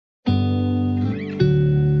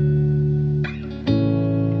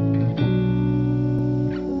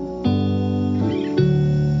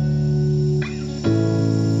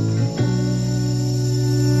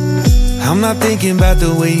I'm not thinking about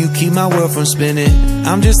the way you keep my world from spinning.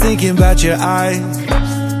 I'm just thinking about your eyes.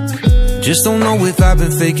 Just don't know if I've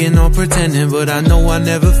been faking or pretending, but I know I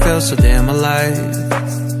never felt so damn alive.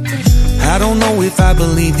 I don't know if I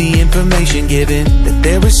believe the information given, that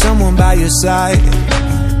there is someone by your side,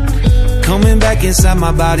 coming back inside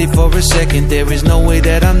my body for a second. There is no way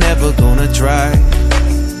that I'm never gonna try.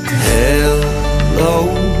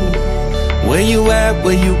 Hello, where you at,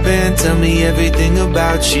 where you been? Tell me everything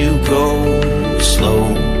about you. Go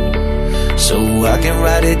slow, so I can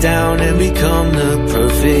write it down and become the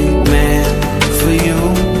perfect man for you.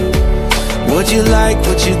 What you like,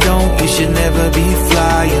 what you don't, you should never be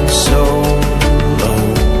flying so low.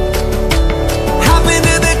 Hop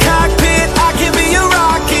into the cockpit, I can be a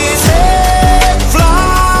rocket. Hey,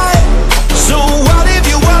 fly. So what if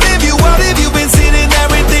you been sitting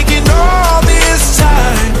there and thinking all this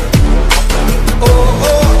time? Oh,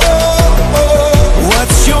 oh, oh, oh.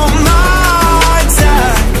 What's your mind's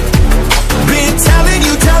at? Been telling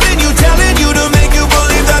you to make you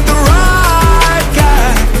believe that the right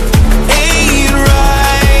guy ain't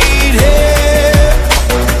right here,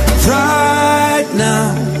 right now,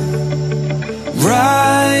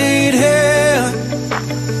 right here.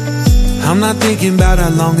 I'm not thinking about how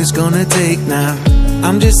long it's gonna take now.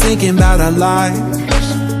 I'm just thinking about our lives.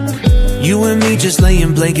 You and me just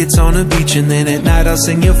laying blankets on a beach, and then at night I'll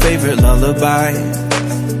sing your favorite lullaby.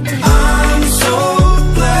 I'm so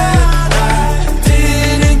glad I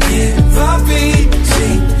didn't give up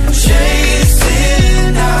easy,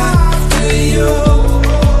 chasing after you.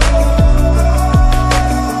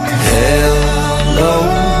 Hello,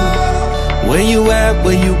 where you at,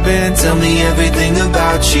 where you been? Tell me everything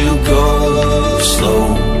about you. Go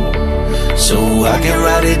slow, so I can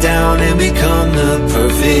write it down and become the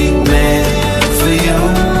perfect man for you.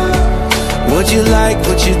 What you like,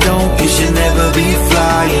 what you don't, you